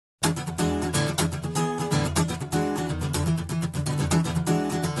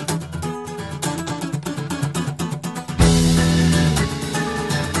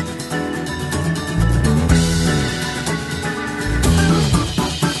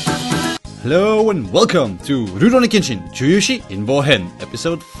Hello and welcome to Rurouni Kenshin Juuyuushi Inbou Hen,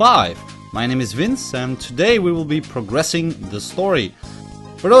 episode 5. My name is Vince and today we will be progressing the story.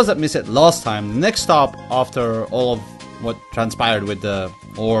 For those that missed it last time, the next stop after all of what transpired with the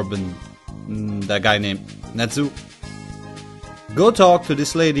orb and that guy named Netsu, go talk to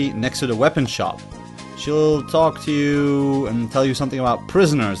this lady next to the weapon shop. She'll talk to you and tell you something about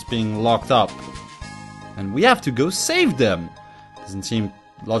prisoners being locked up. And we have to go save them. Doesn't seem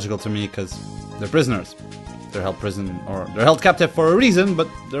logical to me because they're prisoners. They're held they're held captive for a reason, but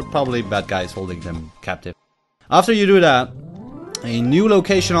they're probably bad guys holding them captive. After you do that, a new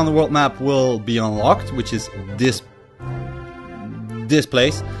location on the world map will be unlocked, which is this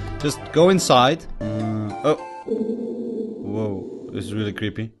place. Just go inside. Oh, whoa! This is really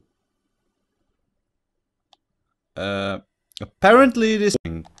creepy. Apparently this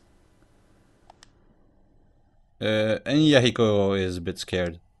thing. And Yahiko is a bit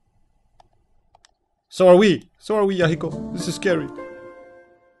scared. So are we, Yahiko. This is scary.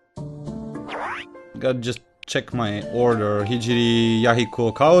 Gotta just check my order. Hijiri,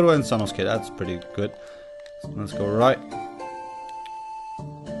 Yahiko, Kaoru, and Sanosuke. That's pretty good. So let's go right.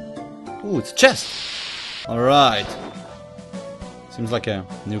 Ooh, it's a chest! Alright. Seems like a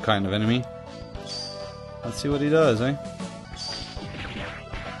new kind of enemy. Let's see what he does, eh?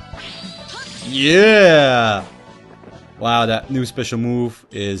 Yeah! Wow, that new special move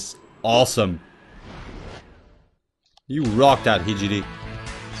is awesome. You rock that, Hijiri.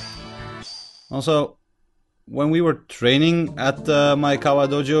 Also, when we were training at Maekawa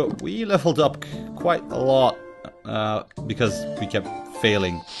Dojo, we leveled up quite a lot because we kept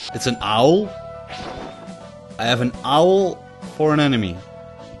failing. It's an owl. I have an owl for an enemy.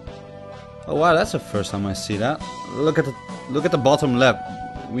 Oh wow, that's the first time I see that. Look at the bottom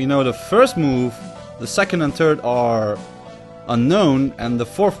left. We know the first move, the second and third are unknown, and the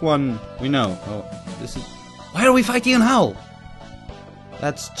fourth one we know. Oh, this is. Why are we fighting an owl?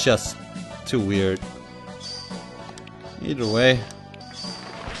 That's just too weird. Either way.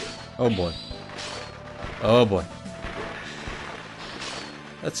 Oh boy. Oh boy.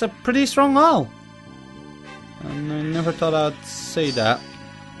 That's a pretty strong owl. And I never thought I'd say that.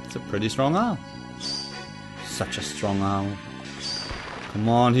 It's a pretty strong owl. Such a strong owl. Come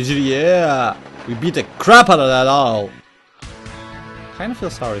on, Hijiri, yeah! We beat the crap out of that owl! Kinda feel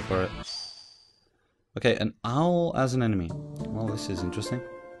sorry for it. Okay, an owl as an enemy. Well, this is interesting.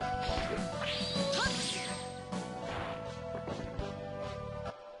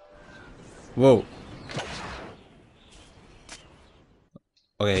 Whoa.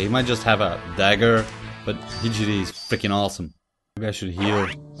 Okay, he might just have a dagger, but Hijiri is freaking awesome. Maybe I should heal.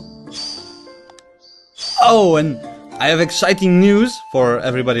 Oh, and I have exciting news for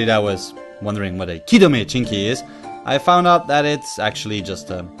everybody that was wondering what a Kidome Chinky is. I found out that it's actually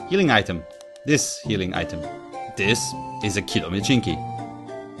just a healing item. This healing item. This is a Kidome Chinky.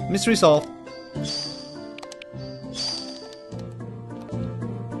 Mystery solved.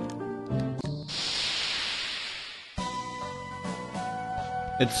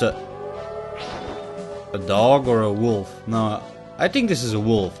 It's a dog or a wolf? No, I think this is a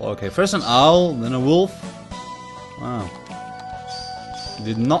wolf. Okay, first an owl, then a wolf. Wow.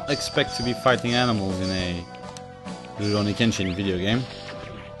 Did not expect to be fighting animals in a Rurouni Kenshin video game.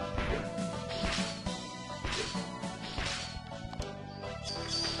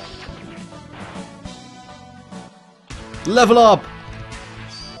 Level up!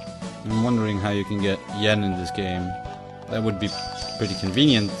 I'm wondering how you can get yen in this game. That would be pretty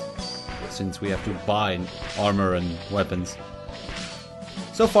convenient, since we have to buy armor and weapons.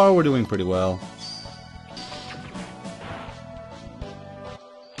 So far we're doing pretty well.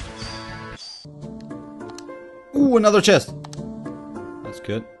 Ooh, another chest! That's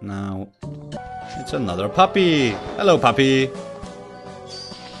good. Now, it's another puppy! Hello, puppy!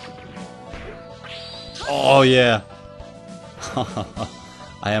 Oh, yeah!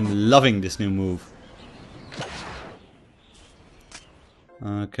 I am loving this new move.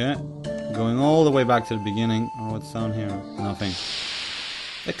 Okay, going all the way back to the beginning. Oh, what's down here? Nothing.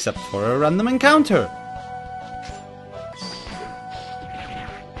 Except for a random encounter!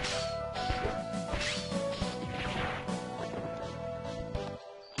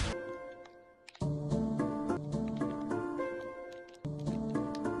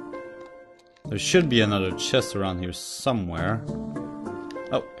 There should be another chest around here somewhere.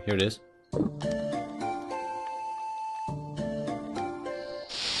 Oh, here it is.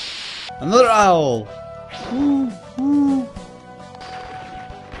 Another owl! Woo, woo.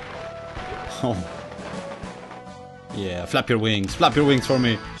 Oh. Yeah, flap your wings for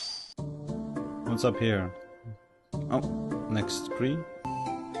me! What's up here? Oh, next screen.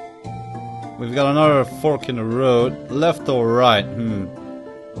 we've got another fork in the road. Left or right? I'm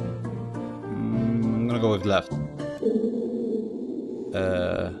gonna go with left.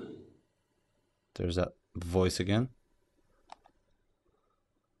 There's that voice again.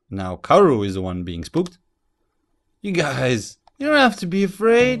 Now Kaoru is the one being spooked. You guys, you don't have to be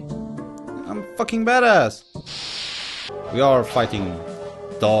afraid. I'm fucking badass. We are fighting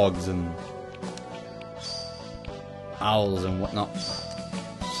dogs and owls and whatnot.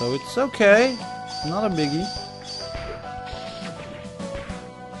 So it's okay. Not a biggie.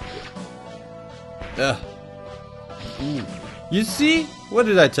 Ooh. You see? What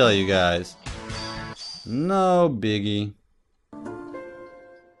did I tell you guys? No biggie.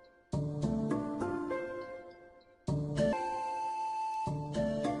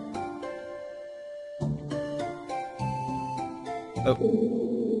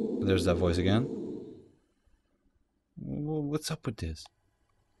 Oh, there's that voice again. What's up with this?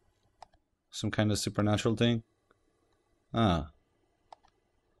 Some kind of supernatural thing? Ah.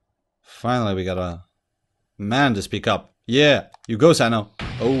 Finally we got a man to speak up. Yeah, you go, Sano.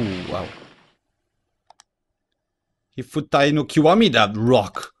 Oh, wow. Hifutai no Kiwami, that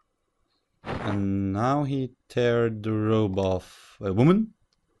rock. And now he teared the robe off a woman.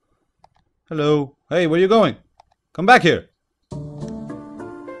 Hello. Hey, where you going? Come back here.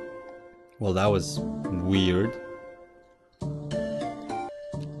 Well, that was weird.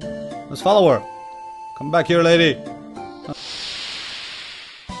 Let's follow her. Come back here, lady.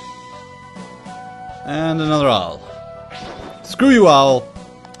 And another owl. Screw you, owl.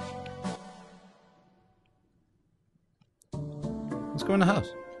 Let's go in the house.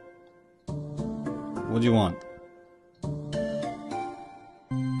 What do you want?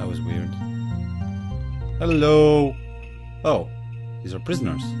 That was weird. Hello. Oh, these are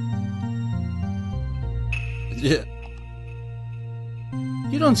prisoners. Yeah.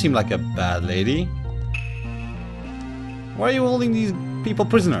 You don't seem like a bad lady. Why are you holding these people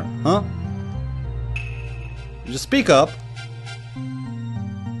prisoner, huh? Just speak up.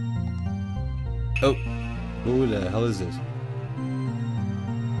 Oh, who the hell is this?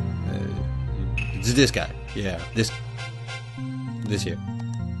 It's this guy. Yeah, this here.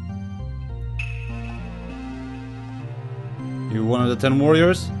 You one of the 10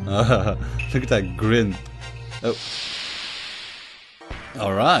 warriors? Look at that grin. Oh.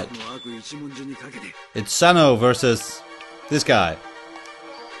 Alright. It's Sano versus this guy.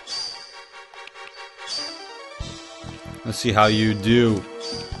 Let's see how you do.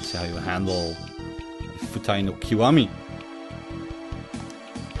 Let's see how you handle Futai no Kiwami.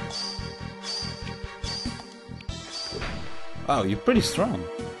 Wow, you're pretty strong.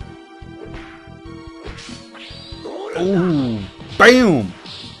 Ooh, bam!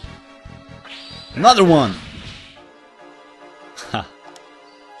 Another one! Ha!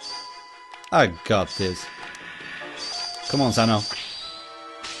 I got this. Come on, Sano.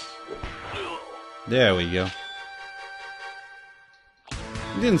 There we go.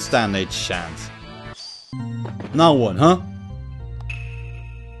 You didn't stand a chance. Now what, huh?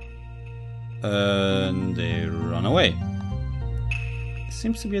 And they run away.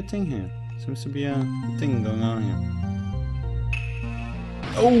 Seems to be a thing here. Seems to be a thing going on here.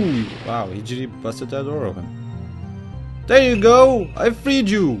 Oh, wow, he just busted that door open. There you go! I freed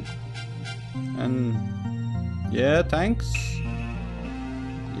you! And... yeah, thanks.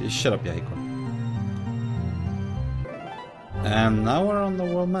 Yeah, shut up, Yahiko. And now we're on the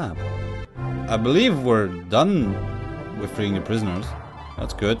world map. I believe we're done with freeing the prisoners.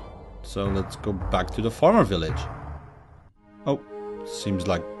 That's good. So let's go back to the farmer village. Oh, seems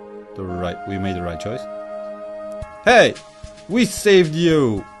like we made the right choice. Hey! We saved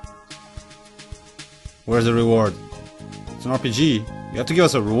you! Where's the reward? It's an RPG. You have to give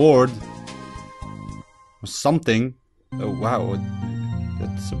us a reward. Or something. Oh wow.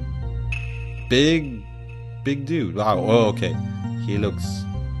 That's a big dude. Wow, oh, okay. He looks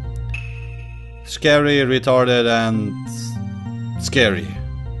scary, retarded, and scary.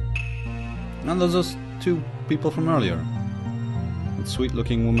 And those are two people from earlier. That sweet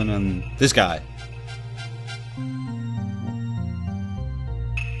looking woman and this guy.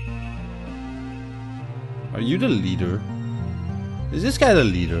 Are you the leader? Is this guy the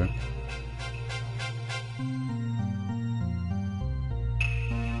leader?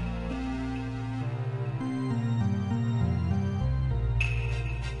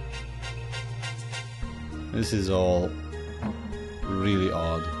 This is all really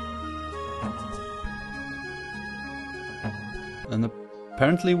odd. And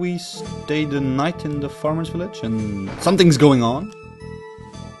apparently we stayed the night in the farmer's village and something's going on.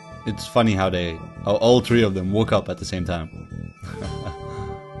 It's funny how all three of them woke up at the same time.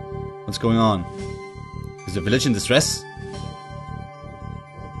 What's going on? Is the village in distress?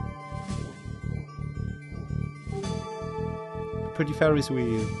 Pretty Ferris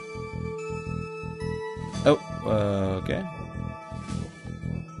wheel. Oh, okay.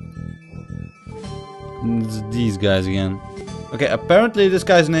 It's these guys again. Okay, apparently this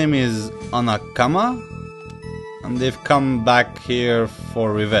guy's name is Anakama, and they've come back here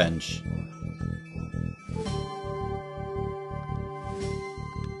for revenge.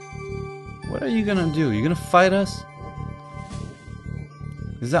 What are you gonna do? You gonna fight us?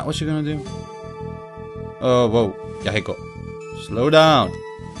 Is that what you're gonna do? Oh, whoa, Yahiko, slow down.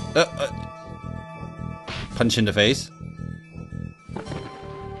 Punch in the face.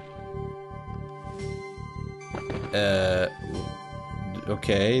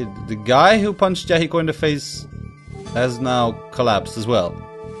 Okay, the guy who punched Yahiko in the face has now collapsed as well.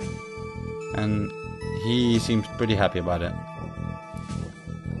 And he seems pretty happy about it.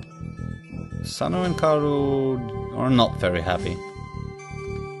 Sano and Kaoru are not very happy.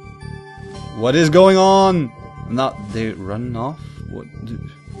 What is going on? Not they run off? What?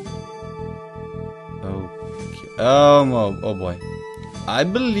 Okay. Oh boy. I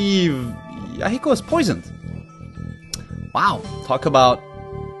believe Yahiko is poisoned. Wow, talk about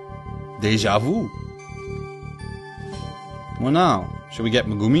deja vu. Well now, should we get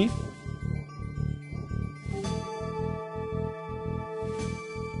Megumi?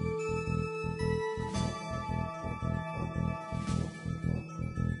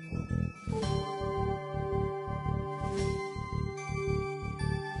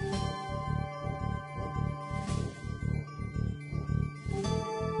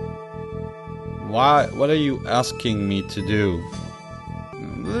 Why? What are you asking me to do?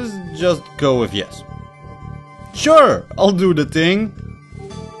 Let's just go with yes. Sure, I'll do the thing.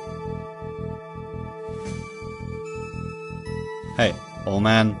 Hey, old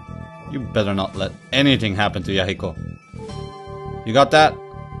man, you better not let anything happen to Yahiko. You got that?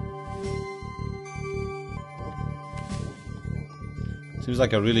 Seems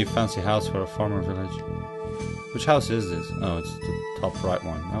like a really fancy house for a farmer village. Which house is this? Oh, it's the top right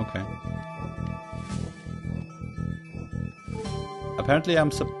one. Okay. Apparently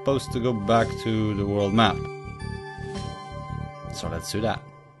I'm supposed to go back to the world map. So let's do that.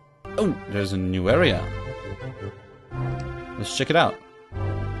 Oh, there's a new area. Let's check it out.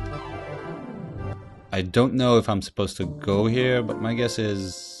 I don't know if I'm supposed to go here, but my guess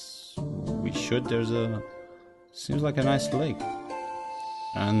is we should. There's a... seems like a nice lake.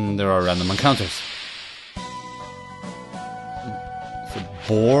 And there are random encounters. It's a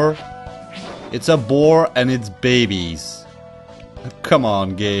boar. It's a boar and its babies. Come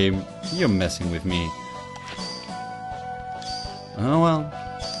on, game. You're messing with me. Oh well.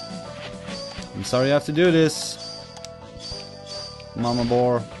 I'm sorry I have to do this. Mama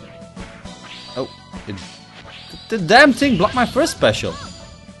boar. Oh, the damn thing blocked my first special.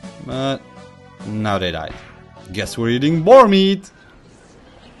 But now they died. Guess we're eating boar meat.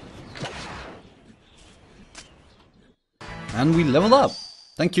 And we leveled up.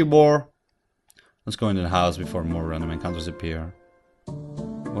 Thank you, boar. Let's go into the house before more random encounters appear.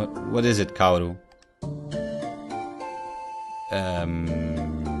 What is it, Kaoru?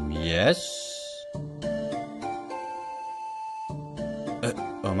 Yes?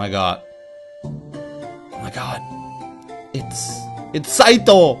 Oh my god. Oh my god. It's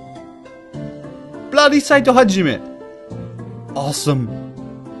Saito! Bloody Saito Hajime! Awesome.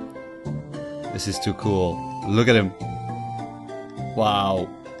 This is too cool. Look at him. Wow.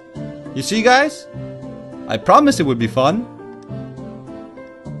 You see, guys? I promised it would be fun.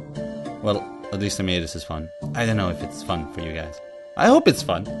 Well, at least to me this is fun. I don't know if it's fun for you guys. I hope it's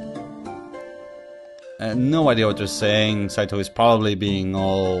fun. No idea what they're saying. Saito is probably being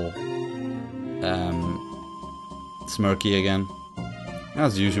all... smirky again.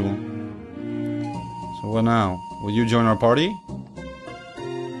 As usual. So what now? Will you join our party?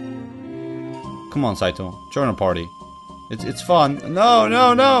 Come on, Saito. Join our party. It's fun. No,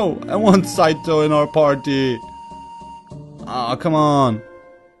 no, no! I want Saito in our party. Oh, come on.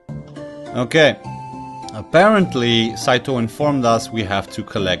 Okay. Apparently, Saito informed us we have to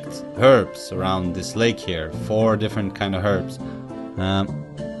collect herbs around this lake here. 4 different kind of herbs.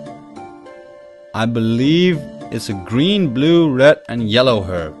 I believe it's a green, blue, red, and yellow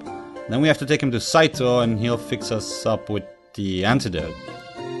herb. Then we have to take him to Saito and he'll fix us up with the antidote.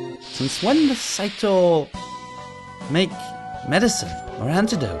 Since when does Saito make medicine or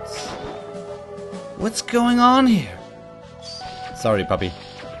antidotes? What's going on here? Sorry, puppy.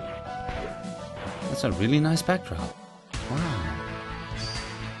 That's a really nice backdrop. Wow.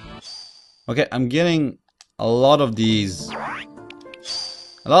 Okay, I'm getting a lot of these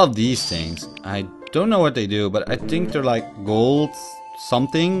lot of these things, I don't know what they do, but I think they're like gold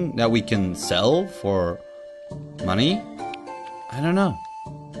something that we can sell for money. I don't know.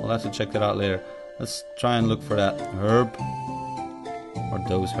 We'll have to check that out later. Let's try and look for that herb. Or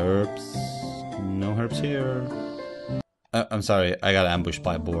those herbs. No herbs here. I'm sorry, I got ambushed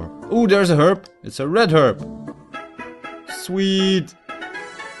by a boar. Ooh, there's a herb. It's a red herb. Sweet.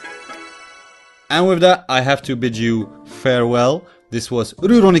 And with that, I have to bid you farewell. This was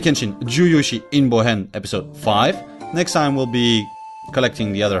Rurouni Kenshin Juuyuushi Inbou Hen episode 5. Next time we'll be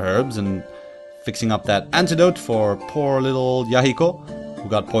collecting the other herbs and fixing up that antidote for poor little Yahiko, who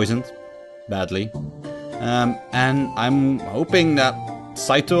got poisoned badly. And I'm hoping that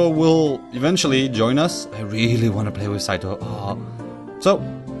Saito will eventually join us. I really want to play with Saito. Oh. So,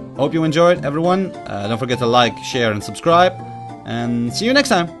 hope you enjoyed, everyone. Don't forget to like, share, and subscribe. And see you next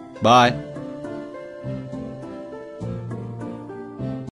time. Bye.